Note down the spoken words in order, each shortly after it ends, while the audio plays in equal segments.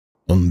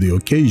On the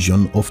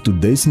occasion of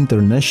today's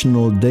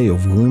International Day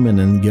of Women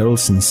and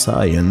Girls in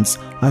Science,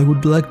 I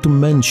would like to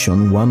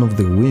mention one of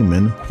the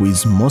women who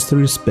is most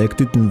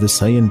respected in the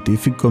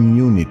scientific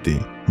community,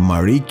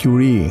 Marie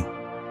Curie.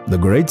 The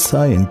great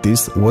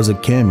scientist was a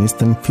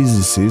chemist and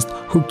physicist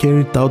who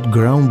carried out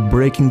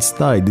groundbreaking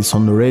studies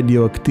on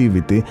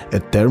radioactivity,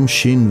 a term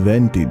she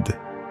invented.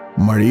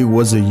 Marie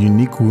was a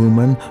unique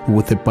woman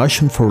with a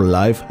passion for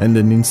life and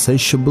an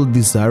insatiable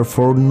desire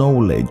for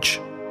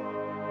knowledge.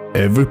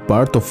 Every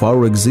part of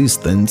our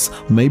existence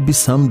may be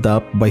summed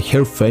up by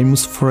her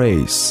famous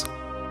phrase: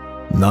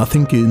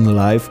 "Nothing in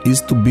life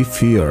is to be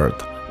feared,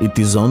 it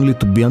is only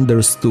to be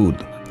understood.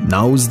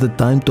 Now is the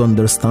time to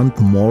understand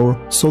more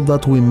so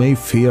that we may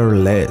fear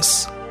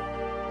less."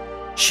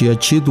 She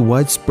achieved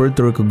widespread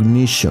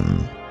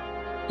recognition.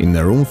 In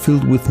a room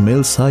filled with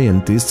male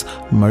scientists,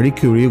 Marie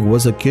Curie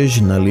was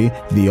occasionally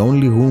the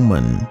only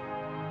woman.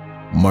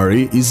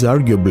 Marie is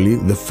arguably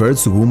the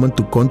first woman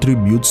to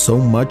contribute so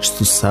much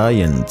to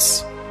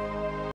science.